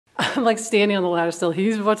I'm like standing on the ladder still.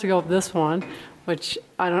 He's about to go up this one, which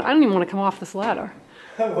I don't even want to come off this ladder.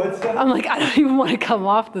 What's that? I'm like, I don't even want to come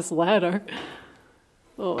off this ladder.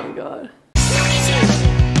 Oh my God.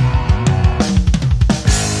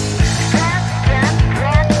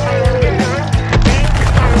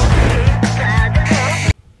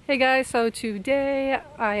 Hey guys, so today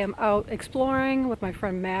I am out exploring with my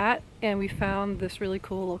friend Matt, and we found this really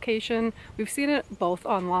cool location. We've seen it both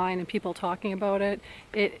online and people talking about it.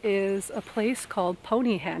 It is a place called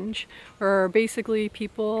Ponyhenge, where basically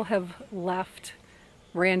people have left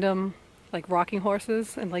random like rocking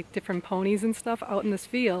horses and like different ponies and stuff out in this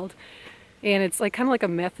field. And it's like kind of like a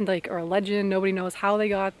myth and like or a legend. Nobody knows how they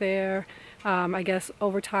got there. I guess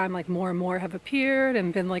over time like more and more have appeared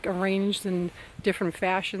and been like arranged in different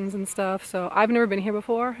fashions and stuff. So I've never been here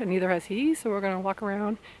before and neither has he, so we're gonna walk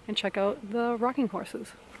around and check out the rocking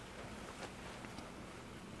horses.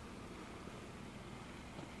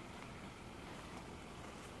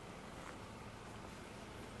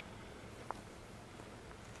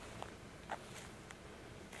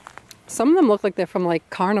 Some of them look like they're from like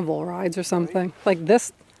carnival rides or something. Right.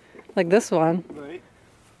 Like this one. Right.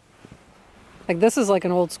 Like this is like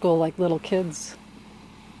an old school like little kids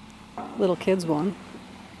one.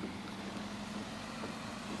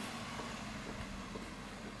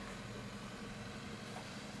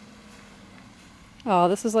 Oh,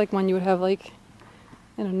 this is like one you would have like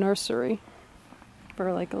in a nursery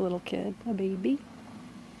for like a little kid, a baby.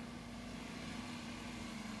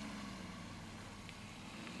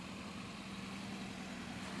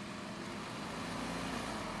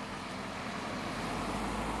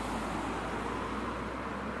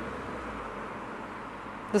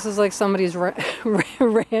 This is like somebody's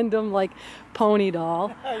random like pony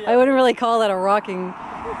doll. Yeah. I wouldn't really call that a rocking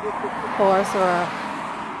horse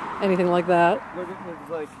or anything like that. Look, it looks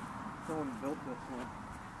like someone built this one.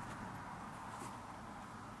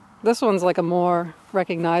 This one's like a more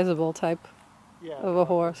recognizable type of a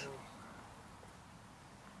horse.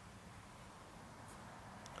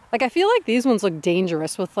 Like I feel like these ones look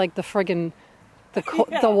dangerous with like the friggin' the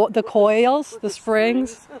coils, the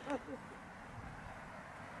springs.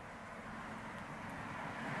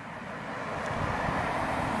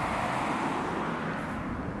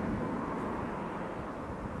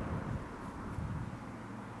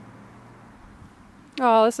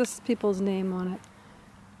 Oh, this is people's name on it.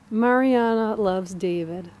 Mariana loves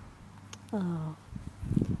David. Oh.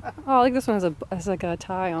 Oh, like this one has like a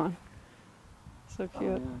tie on. So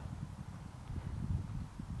cute. Oh,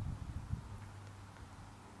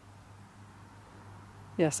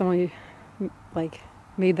 yeah, someone like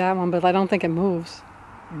made that one, but I don't think it moves.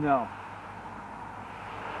 No.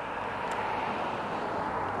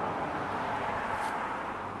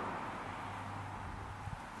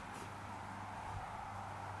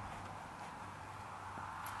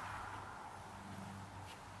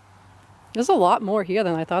 There's a lot more here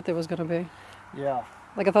than I thought there was going to be. Yeah.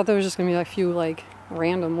 Like I thought there was just going to be a few like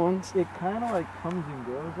random ones. It kind of like comes and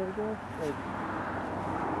goes, I guess.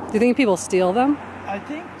 Like, do you think people steal them? I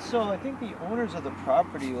think so. I think the owners of the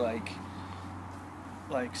property like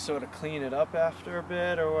sort of clean it up after a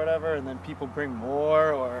bit or whatever, and then people bring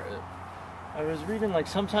more. Or I was reading like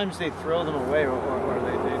sometimes they throw them away or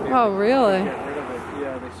they oh really? Get rid of it.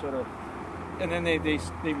 Yeah, they sort of, and then they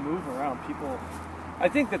move around. People. I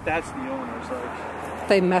think that's the owners, like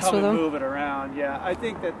they mess with them, move it around. Yeah, I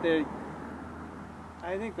think the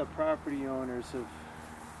property owners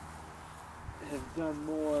have done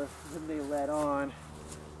more than they let on,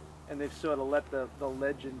 and they've sort of let the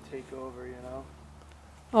legend take over, you know.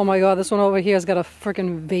 Oh my God, this one over here has got a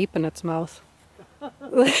freaking vape in its mouth.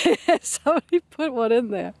 Somebody put one in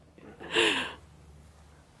there.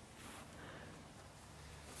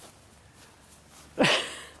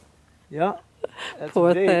 Yeah. That's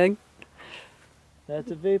poor thing.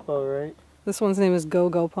 That's a vape, all right. This one's name is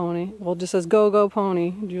Go-Go Pony. Well, it just says Go-Go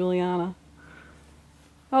Pony, Juliana.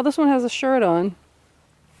 Oh, this one has a shirt on.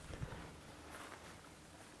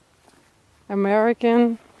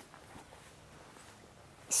 American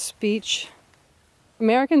Speedy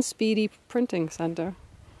Printing Center.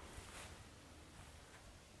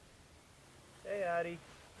 Hey, Addie.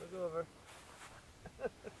 Look over.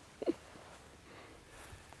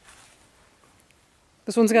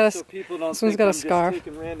 This one's got a, so people don't this one's got a scarf. Just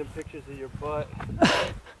taking random pictures of your butt.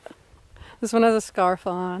 This one has a scarf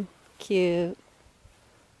on. Cute.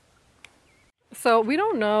 So we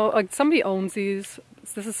don't know, like somebody owns these.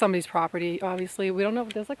 This is somebody's property, obviously. We don't know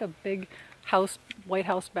if there's like a big house, White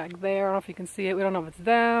House back there. I don't know if you can see it. We don't know if it's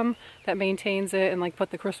them that maintains it and like put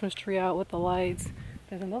the Christmas tree out with the lights.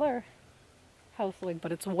 There's another house, like,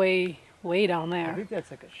 but it's way way down I there. think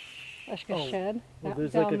that's like a Like a shed? well,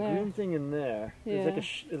 there's down like a there. green thing in there. There's like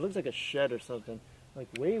a it looks like a shed or something. Like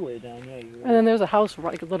way down there. And then there's a house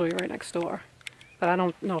like literally right next door. But I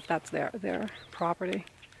don't know if that's their property.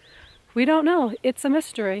 We don't know. It's a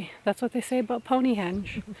mystery. That's what they say about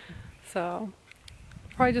Ponyhenge. So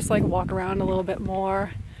probably just like walk around a little bit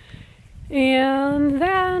more. And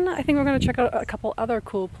then I think we're going to check out a couple other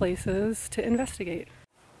cool places to investigate.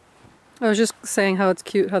 I was just saying how it's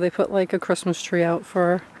cute how they put like a Christmas tree out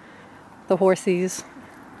for the horsies.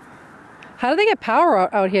 How do they get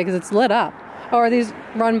power out here? Because it's lit up. Or are these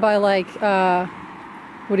run by like,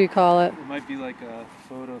 what do you call it? It might be like a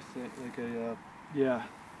photo thing, like a, yeah,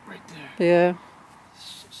 right there. Yeah.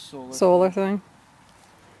 Solar thing.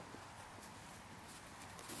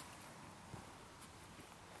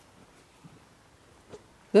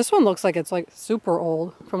 This one looks like it's like super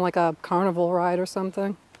old, from like a carnival ride or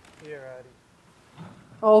something. Here, Addie.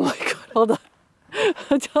 Oh my god, hold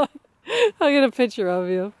on. I'll get a picture of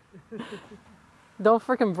you. Don't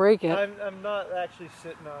freaking break it. I'm not actually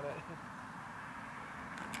sitting on it.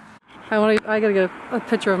 I gotta get a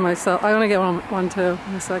picture of myself. I wanna get one too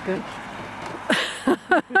in a second.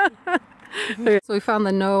 Okay, so we found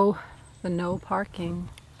the no parking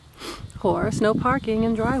horse. No parking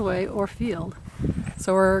in driveway or field.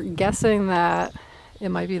 So we're guessing that it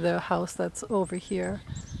might be the house that's over here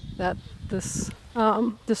that this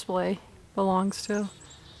display belongs to.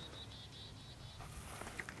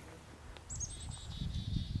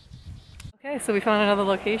 Okay, so we found another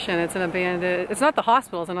location. It's an abandoned, it's not the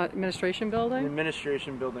hospital, it's an administration building. An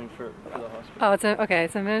administration building for the hospital. Oh, it's an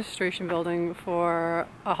administration building for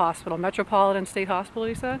a hospital, Metropolitan State Hospital,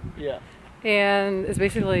 you said? Yeah. And it's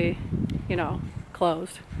basically, you know,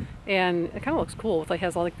 closed. And it kind of looks cool. It like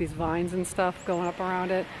has all like these vines and stuff going up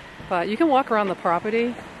around it. But you can walk around the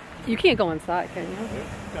property. You can't go inside, can you? We're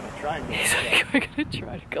gonna try and go inside. We're gonna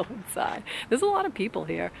try to go inside. There's a lot of people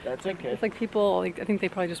here. That's okay. It's like people, like, I think they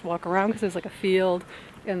probably just walk around because there's like a field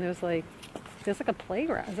and there's like a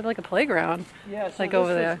playground. Is it like a playground? Yeah, so like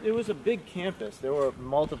over there. It was a big campus. There were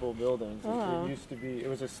multiple buildings. Oh. It used to be. It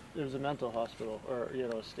was a mental hospital, or you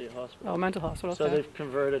know, a state hospital. Oh, mental hospital. So okay. they've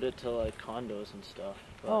converted it to like condos and stuff.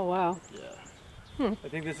 But, oh wow. Yeah. I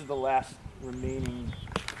think this is the last remaining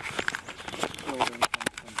building from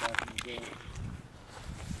back in the day.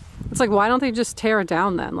 It's like, why don't they just tear it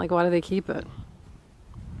down then? Like, why do they keep it?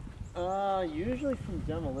 Usually from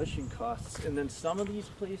demolition costs, and then some of these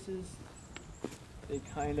places they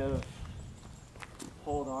kind of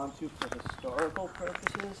hold on to for historical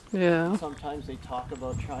purposes. Yeah. Sometimes they talk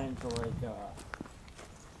about trying to like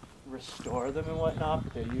restore them and whatnot,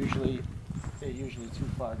 but they're usually too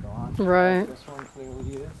far gone. Right. This one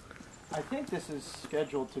clearly is. I think this is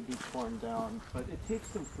scheduled to be torn down, but it takes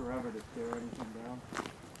them forever to tear anything down.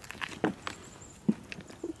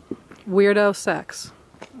 Weirdo sex.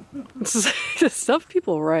 This is the stuff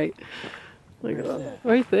people write. Look at that.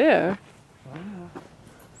 Right there. Oh, yeah.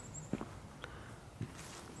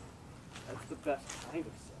 That's the best kind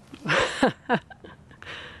of sex.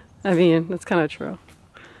 I mean, that's kind of true.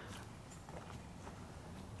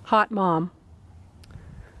 Hot mom.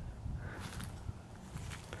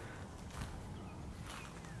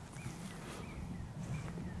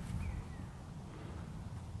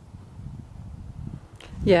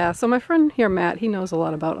 Yeah, so my friend here, Matt, he knows a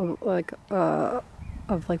lot about like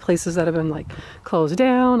places that have been like closed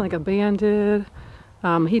down, like abandoned.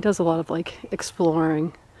 He does a lot of like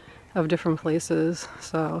exploring of different places,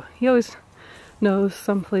 so he always knows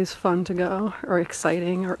someplace fun to go, or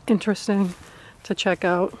exciting, or interesting to check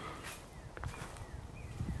out.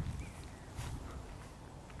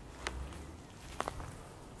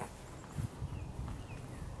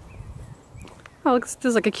 Oh, look,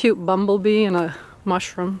 there's like a cute bumblebee and a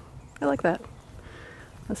mushroom. I like that.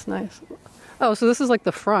 That's nice. Oh, so this is like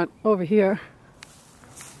the front over here.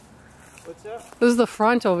 What's that? This is the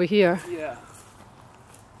front over here. Yeah.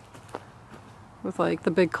 With like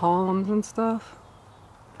the big columns and stuff.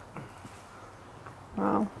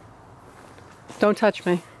 Wow. Don't touch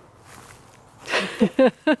me.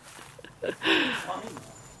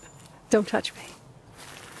 Don't touch me.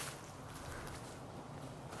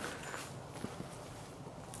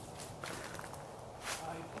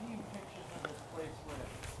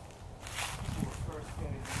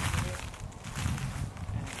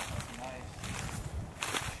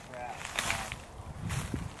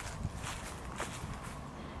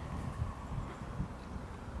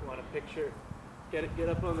 Picture. Get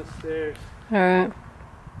up on the stairs. Alright.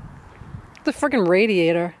 The freaking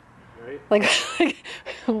radiator. Right? Like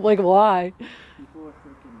why? People are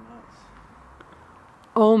freaking nuts.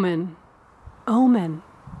 Omen. Omen.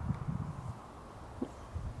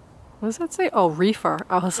 What does that say? Oh, reefer.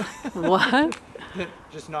 I was like, what?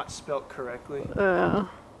 Just not spelt correctly.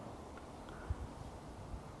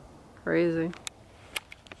 Crazy.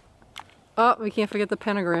 Oh, we can't forget the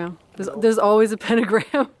pentagram. There's always a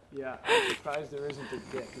pentagram. Yeah, I'm surprised there isn't a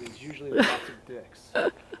dick. There's usually lots of dicks.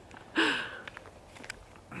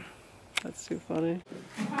 That's too funny.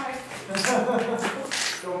 Hi.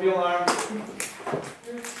 Don't be alarmed.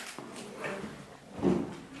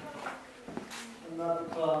 I'm not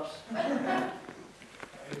the cops.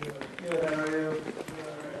 Good, how are you?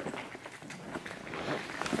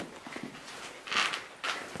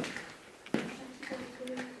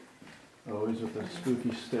 Always with the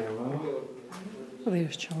spooky stairwell. Are they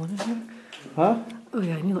just chilling in here? Huh? Oh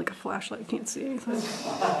yeah, I need like a flashlight. I can't see anything. Within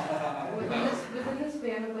the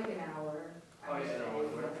span of like an hour.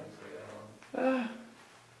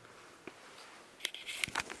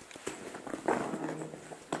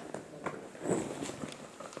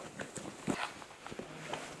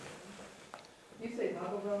 You say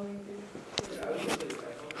bubble rolling too?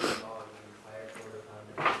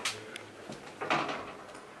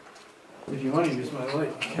 If you want to use my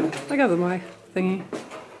light. I got the mic thingy.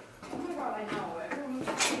 Oh my god, I know. Everyone was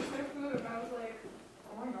saying their food and I was like,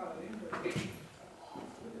 oh my god,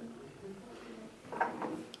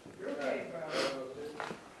 you're okay, bro.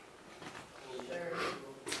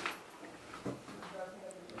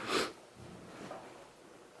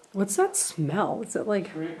 What's that smell? Is it like,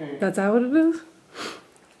 that's that what it is?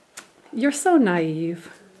 You're so naive.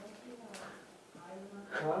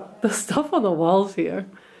 The stuff on the walls here.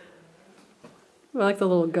 I like the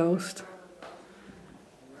little ghost.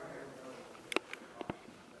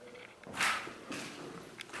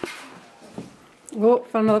 Oh,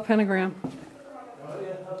 found another pentagram.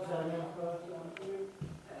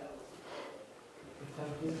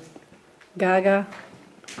 Gaga.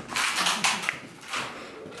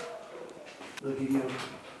 Look at you.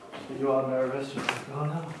 Are you all nervous? You're like, oh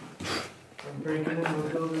no. I'm breaking into a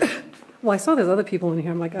building. Well, I saw there's other people in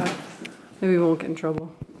here. I'm like, maybe we won't get in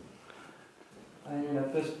trouble. I mean,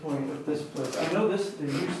 at this point, with this place, I know this, they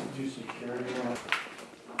used to do security now.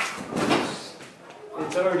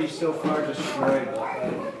 It's already so far destroyed, but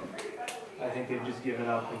I think they've just given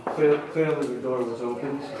up. And clearly the door was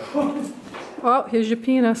open, so. Oh, here's your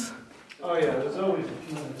penis. Oh yeah, there's always a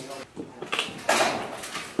penis.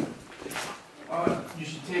 You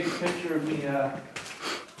should take a picture of me,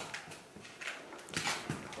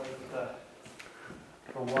 like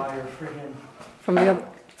the wire friggin'. From the other,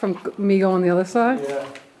 from me going the other side? Yeah.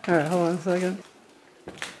 All right, hold on a second.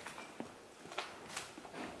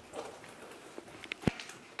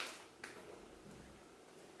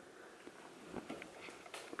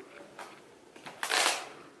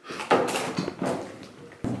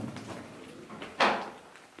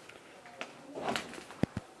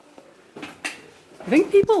 I think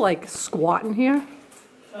people like squat in here.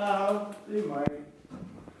 They might.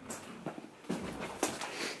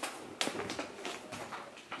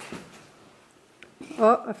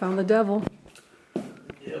 Oh, I found the devil.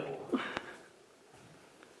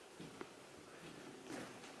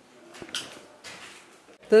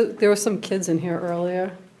 There were some kids in here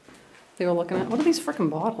earlier. They were looking at, what are these frickin'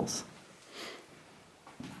 bottles?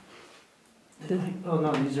 Oh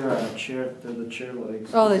no, these are they're the chair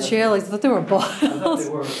legs. Oh, the chair legs. I thought they were I thought they bottles.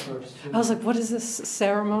 were at first too. I was like, what is this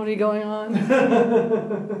ceremony going on?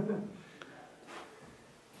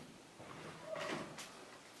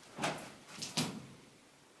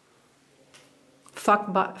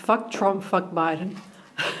 Fuck Trump, fuck Biden.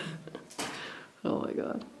 Oh my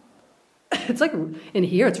god. It's like, in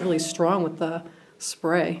here it's really strong with the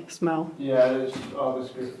spray smell. Yeah, there's all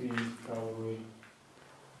this graffiti probably.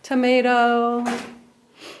 Tomato.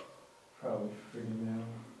 Probably pretty now.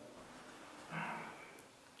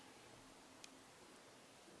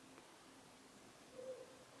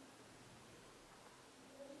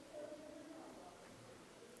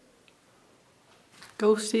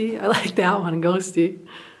 Ghosty. I like that one, Ghosty.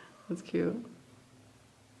 That's cute.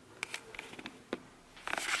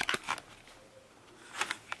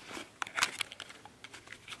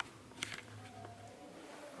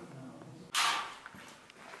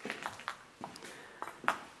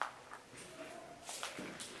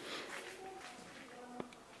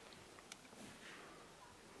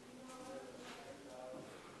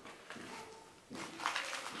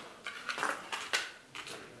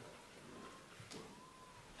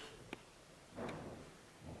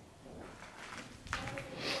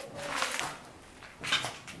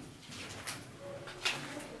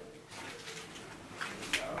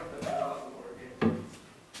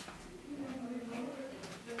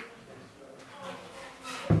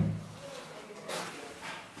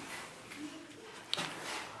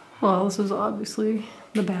 Well, this is obviously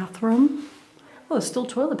the bathroom. Oh, there's still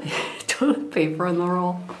toilet paper in the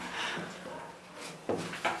roll.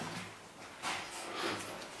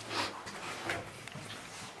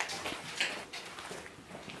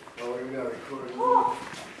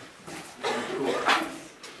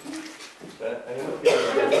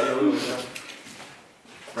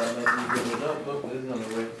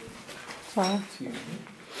 Sorry.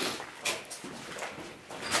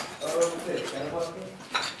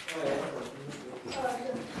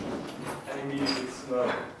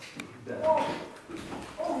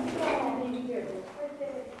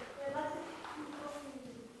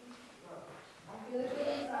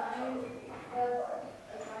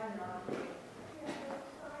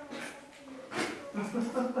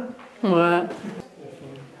 What?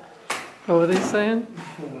 What were they saying?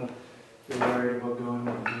 They're worried about going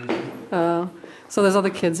to the basement. So there's other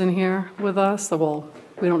kids in here with us. Well,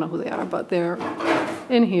 we don't know who they are, but they're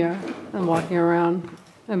in here and walking around.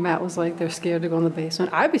 And Matt was like, they're scared to go in the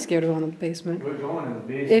basement. I'd be scared to go in the basement. We're going in the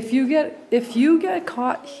basement. If you get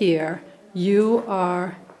caught here, you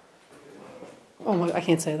are. Oh my! I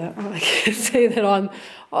can't say that. I can't say that on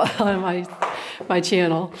my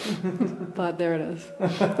channel. But there it is.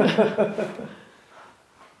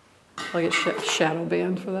 I'll get shadow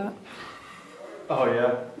banned for that. Oh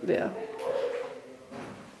yeah. Yeah.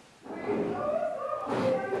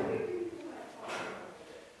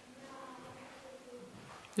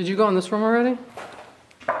 Did you go in this room already?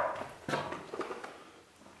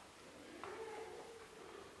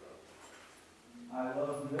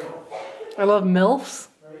 I love MILFs.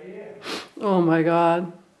 Right here. Oh my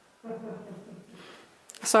God.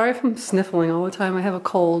 Sorry if I'm sniffling all the time. I have a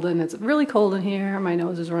cold and it's really cold in here. My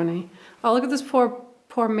nose is runny. Oh, look at this poor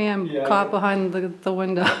man caught behind the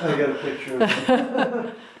window. I got a picture of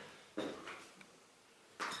him.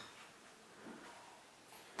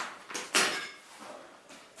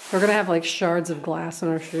 We're gonna have like shards of glass in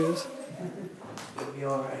our shoes. It'll be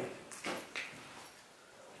alright.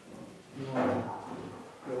 You want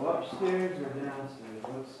to go upstairs or downstairs?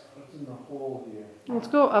 What's in the hole here? Let's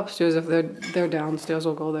go upstairs. If they're downstairs,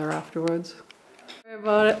 we'll go there afterwards. Sorry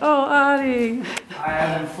about it. Oh, Adi. I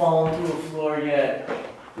haven't fallen through a floor yet.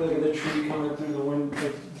 Look at the tree coming through the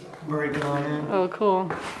window, breaking on in. Oh,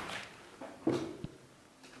 cool.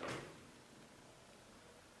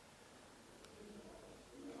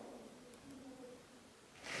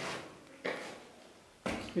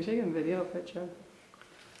 You're taking a video picture.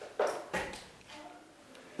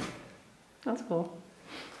 That's cool.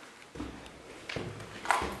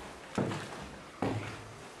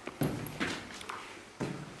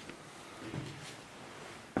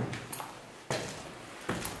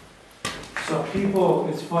 So people,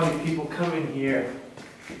 it's funny, people come in here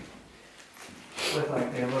with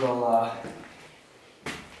like their little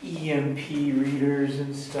EMP readers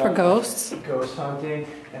and stuff. For ghosts? Ghost hunting.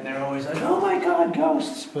 And they're always like, oh my God,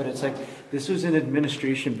 ghosts. But it's like, this was an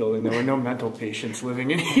administration building. There were no mental patients living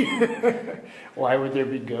in here. Why would there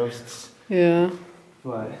be ghosts? Yeah.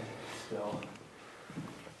 But still.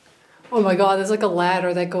 Oh my God, there's like a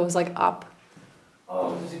ladder that goes like up.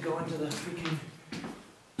 Oh, does it go into the freaking...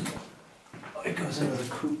 Oh, it goes into the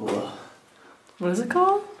cupola. What is it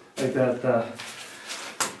called? Like that,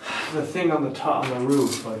 the thing on the top, on the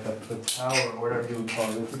roof, like the tower, or whatever you would call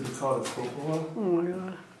it. I think it's called a cupola. Oh my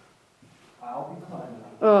God. I'll be climbing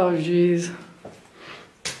up. Oh, jeez.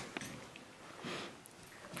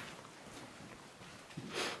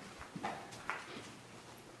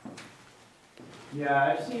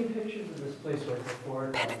 Yeah, I've seen pictures of this place like before.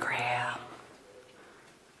 Pentagram.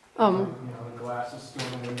 You know, the glasses still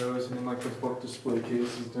in the windows and then like the book display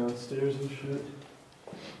cases downstairs and shit.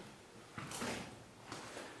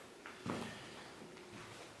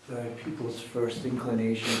 People's first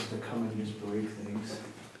inclination is to come and just break things.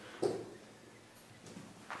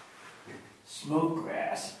 Smoke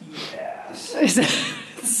grass, eat ass.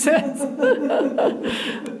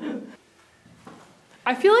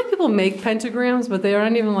 I feel like people make pentagrams, but they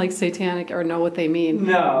aren't even like satanic or know what they mean.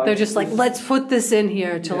 No. They're just like, let's put this in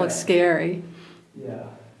here to look scary. Yeah,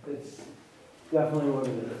 it's definitely what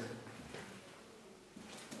it is.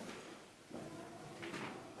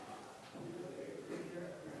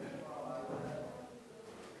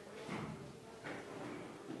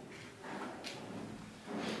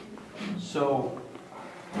 So,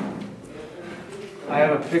 I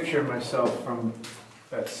have a picture of myself from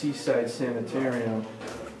that Seaside Sanitarium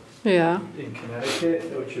Yeah. in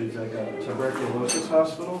Connecticut, which is like a tuberculosis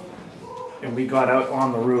hospital. And we got out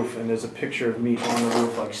on the roof, and there's a picture of me on the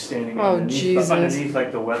roof, like standing Oh, underneath, Jesus. underneath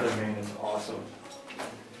like the weather vane. It's awesome.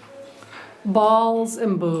 Balls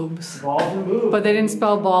and boobs. Balls and boobs. But they didn't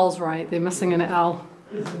spell balls right. They're missing an L.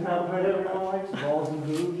 Isn't that what everyone likes? Balls and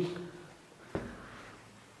boobs?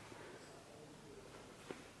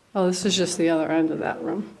 Oh, this is just the other end of that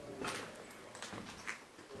room.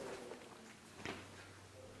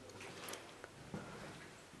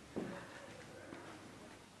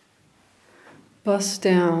 Bust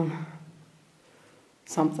down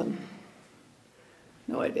something.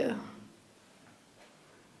 No idea.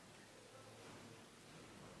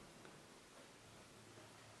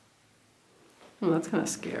 Oh, that's kind of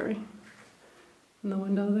scary. In the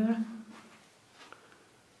window there.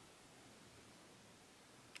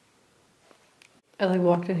 I like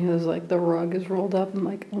walked in here, there's like the rug is rolled up. I'm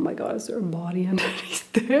like, oh my God, is there a body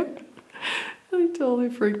underneath there? It totally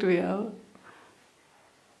freaked me out.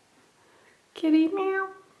 Kitty meow.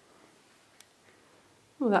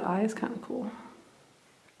 Oh, that eye is kind of cool.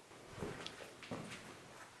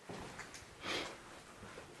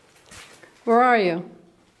 Where are you?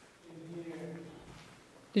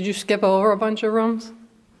 Did you skip over a bunch of rooms?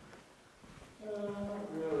 Not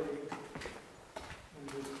really. I'm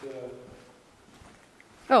just,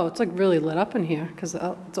 Oh, it's like really lit up in here because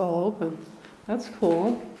it's all open. That's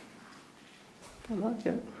cool. I like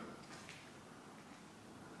it.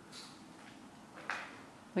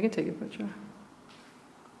 I can take a picture.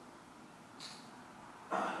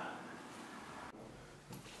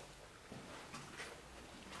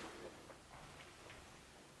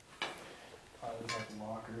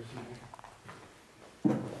 lockers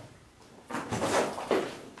here.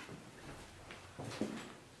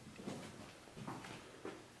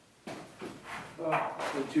 Oh,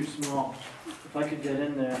 they're too small. If I could get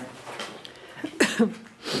in there,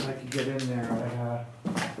 I'd get a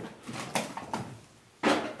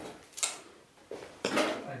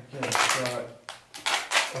shot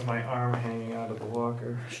of my arm hanging out of the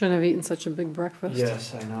locker. Shouldn't have eaten such a big breakfast.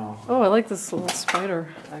 Yes, I know. Oh, I like this little spider.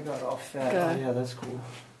 I got all fat. Good. Oh, yeah, that's cool.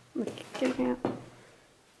 Get him out.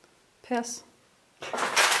 Piss.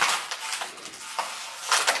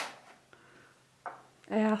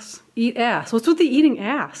 Ass. Eat ass. What's with the eating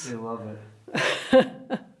ass? They love it.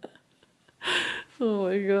 Oh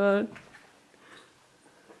my God.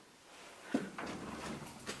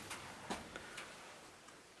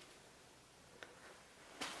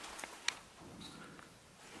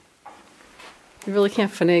 You really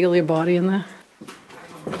can't finagle your body in there?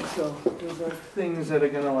 So those are things that are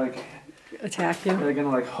gonna like Attack you? they're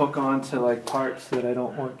gonna like hook onto like parts that I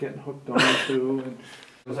don't want getting hooked onto. And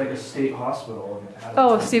it was like a state hospital.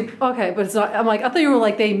 Oh, Steve. Okay, but it's not. I'm like, I thought you were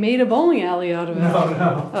like they made a bowling alley out of it. No,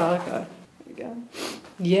 no. Oh, okay. There you go.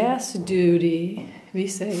 Yes, duty. Be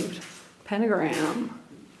saved. Pentagram.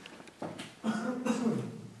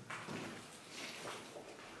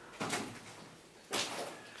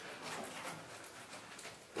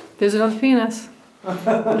 There's another penis. Oh,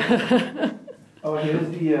 here's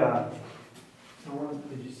the. Someone,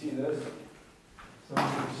 did you see this? The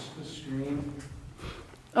screen.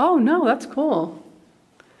 Oh no, that's cool.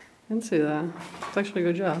 I didn't see that. It's actually a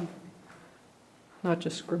good job. Not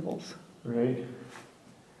just scribbles. Right.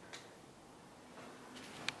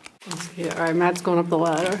 Let's see. All right, Matt's going up the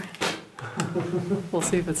ladder. We'll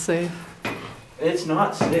see if it's safe. It's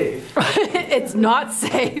not safe. It's not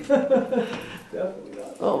safe. Definitely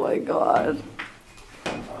not. Oh my God.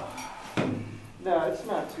 No, it's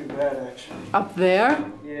not too bad actually. Up there?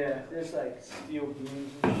 Yeah, there's like steel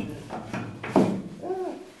beams and shit.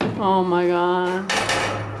 Oh my God.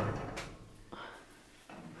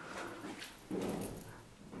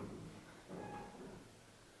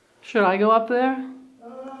 Should I go up there?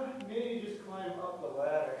 Maybe just climb up the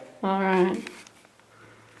ladder. All right.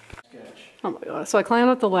 Sketch. Oh my God. So I climbed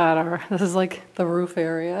up the ladder. This is like the roof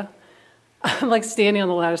area. I'm like standing on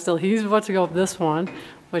the ladder still. He's about to go up this one,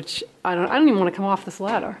 which I don't even want to come off this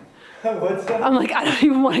ladder. What's that? I'm like, I don't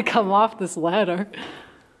even want to come off this ladder.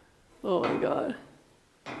 Oh my God.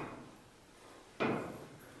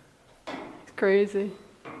 It's crazy.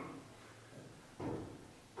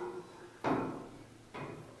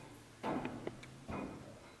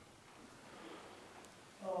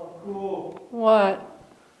 Oh, cool. What?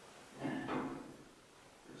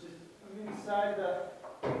 It's just, I'm inside the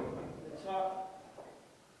top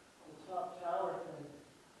tower thing.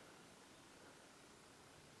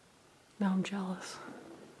 Now I'm jealous.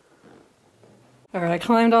 All right, I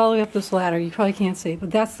climbed all the way up this ladder. You probably can't see,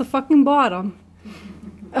 but that's the fucking bottom.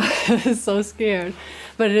 I'm so scared.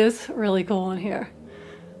 But it is really cool in here.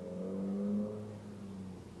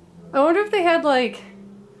 I wonder if they had like,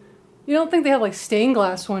 you don't think they had like stained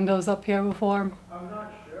glass windows up here before? I'm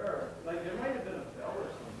not sure. Like, there might have been a bell or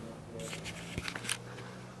something up there.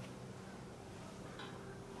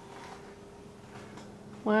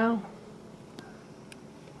 Wow.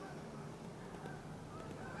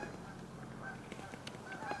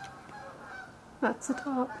 That's the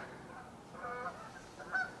top.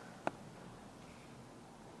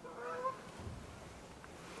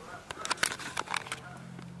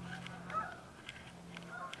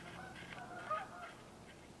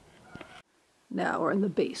 Now we're in the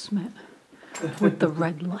basement with the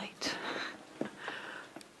red light.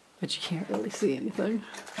 But you can't really see anything.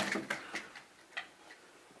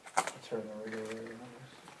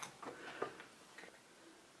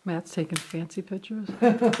 Matt's taking fancy pictures.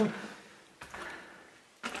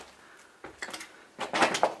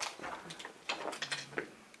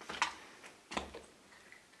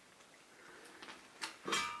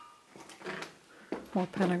 More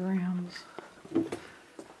pentagrams.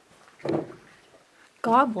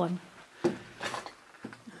 Goblin. Oh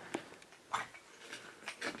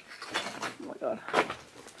my god.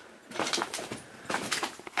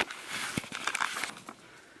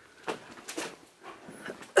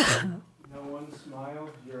 No one smile,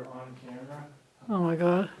 you're on camera. Oh my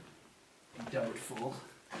god. Doubtful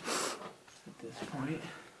at this point.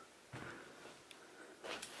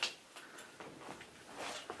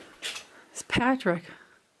 It's Patrick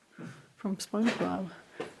from SpongeBob.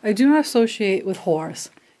 I do not associate with horse.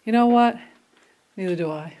 You know what? Neither do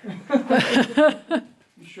I.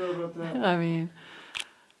 You sure about that? I mean...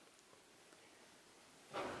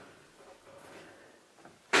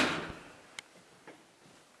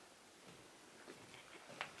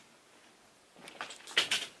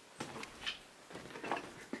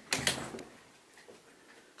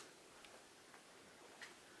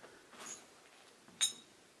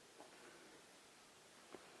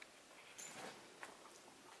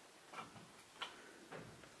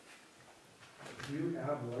 Do you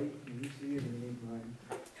have light? Can you see it or need mine?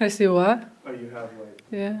 Can I see what? Oh, you have light.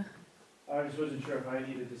 Yeah. I just wasn't sure if I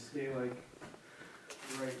needed to stay like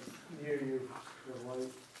right near you for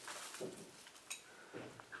light.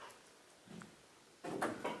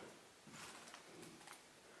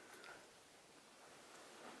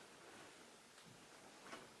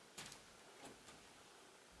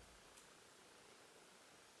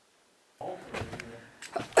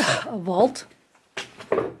 A vault?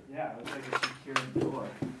 Yeah, it's like a secure door.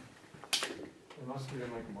 There must have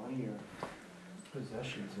been like money or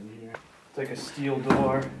possessions in here. It's like a steel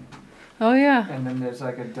door, Oh yeah. and then there's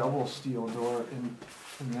like a double steel door in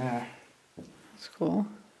there. That's cool.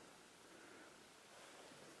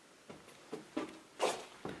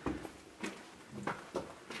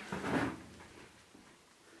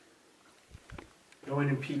 Go in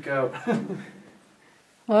and peek out.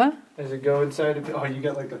 What? As it go inside of, oh, you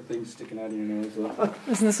got like a thing sticking out of your nose.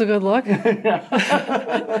 Isn't this a good look?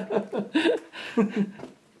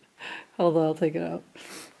 Hold on, I'll take it out.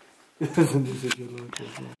 Isn't this a good look? Is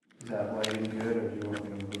that lighting good, or do you want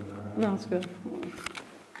me to move it around? No, it's good.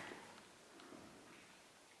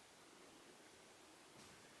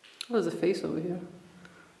 Oh, there's a face over here.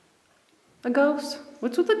 A ghost?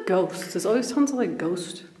 What's with the ghosts? There's always tons of like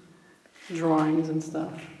ghost drawings and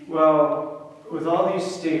stuff. Well, with all these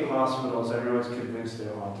state hospitals, everyone's convinced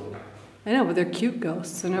they're haunted. I know, but they're cute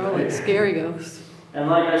ghosts. They're never like scary ghosts. And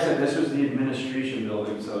like I said, this was the administration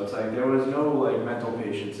building, so it's like there was no like mental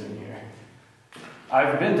patients in here.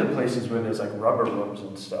 I've been to places where there's like rubber rooms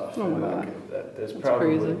and stuff. Oh my God. There's That's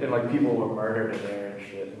probably crazy. and like people were murdered in there and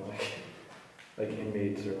shit, and like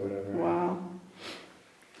inmates or whatever. Wow.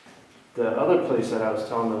 The other place that I was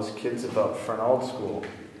telling those kids about, Fernald School,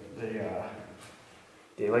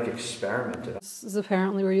 they like experimented. This is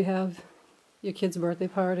apparently where you have your kid's birthday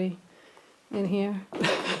party in here.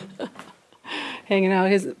 Hanging out.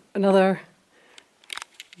 Here's another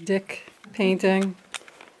dick painting.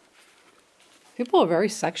 People are very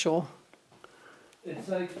sexual. It's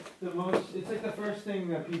like it's like the first thing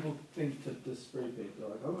that people think to spray paint. They're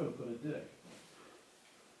like, I'm gonna put a dick.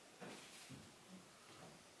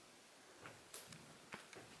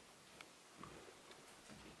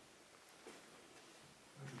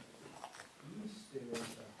 These stairs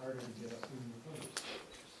are harder to get up than the others.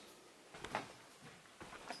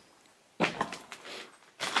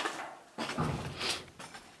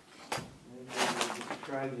 Maybe we could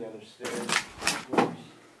try the other stairs. Oh,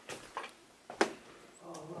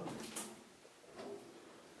 look.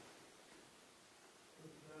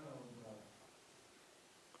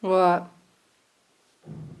 What?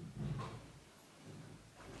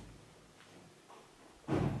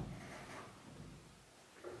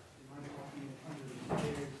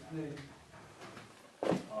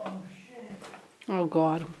 Oh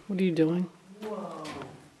God, what are you doing? Whoa.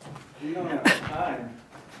 You don't have time.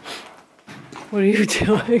 What are you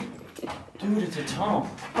doing? Dude, it's a tunnel.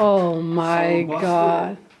 Oh my So busted.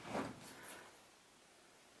 god.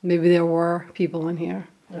 Maybe there were people in here.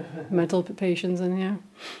 Mental patients in here.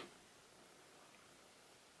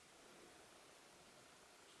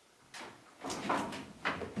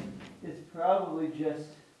 It's probably just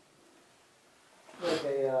like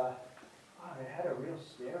a, it had a real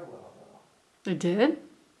stairwell though. It did?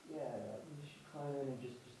 Yeah, you should climb in and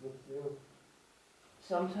just look through.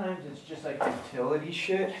 Sometimes it's just like utility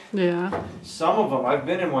shit. Yeah. Some of them, I've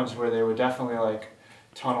been in ones where they were definitely like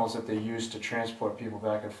tunnels that they used to transport people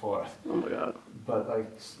back and forth. Oh my god. But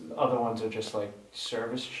like other ones are just like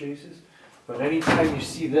service chases. But anytime you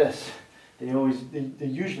see this, they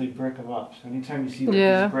usually brick them up. So anytime you see like,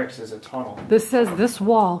 Yeah. these bricks, there's a tunnel. This says this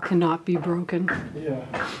wall cannot be broken. Yeah,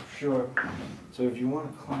 sure. So if you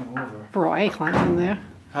want to climb over. Bro, I ain't climbing in there.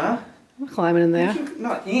 Huh? I'm climbing in there.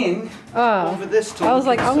 Not in. Oh. Over this. To I was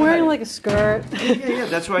look like, I'm wearing inside. like a skirt. Yeah,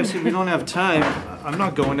 that's why I said we don't have time. I'm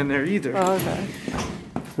not going in there either. Oh, okay.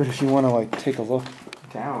 But if you want to like take a look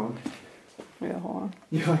down. Yeah, hold on.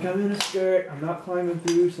 You're like, I'm in a skirt. I'm not climbing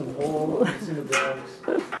through some hole. It's in the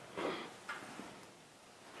bags.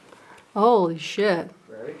 Holy shit.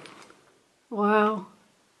 Right? Wow.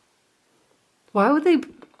 Why would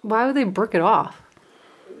they brick it off?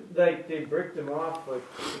 Like they bricked them off like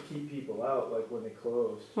to keep people out, like when they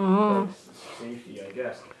closed. Uh-huh. Like, safety, I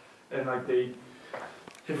guess. And like if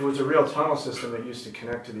it was a real tunnel system, it used to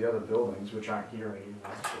connect to the other buildings, which aren't here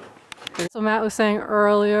anymore. So Matt was saying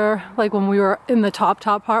earlier, like when we were in the top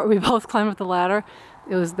part, we both climbed up the ladder.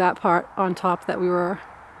 It was that part on top that we were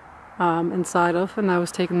inside of, and I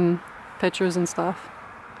was taking pictures and stuff.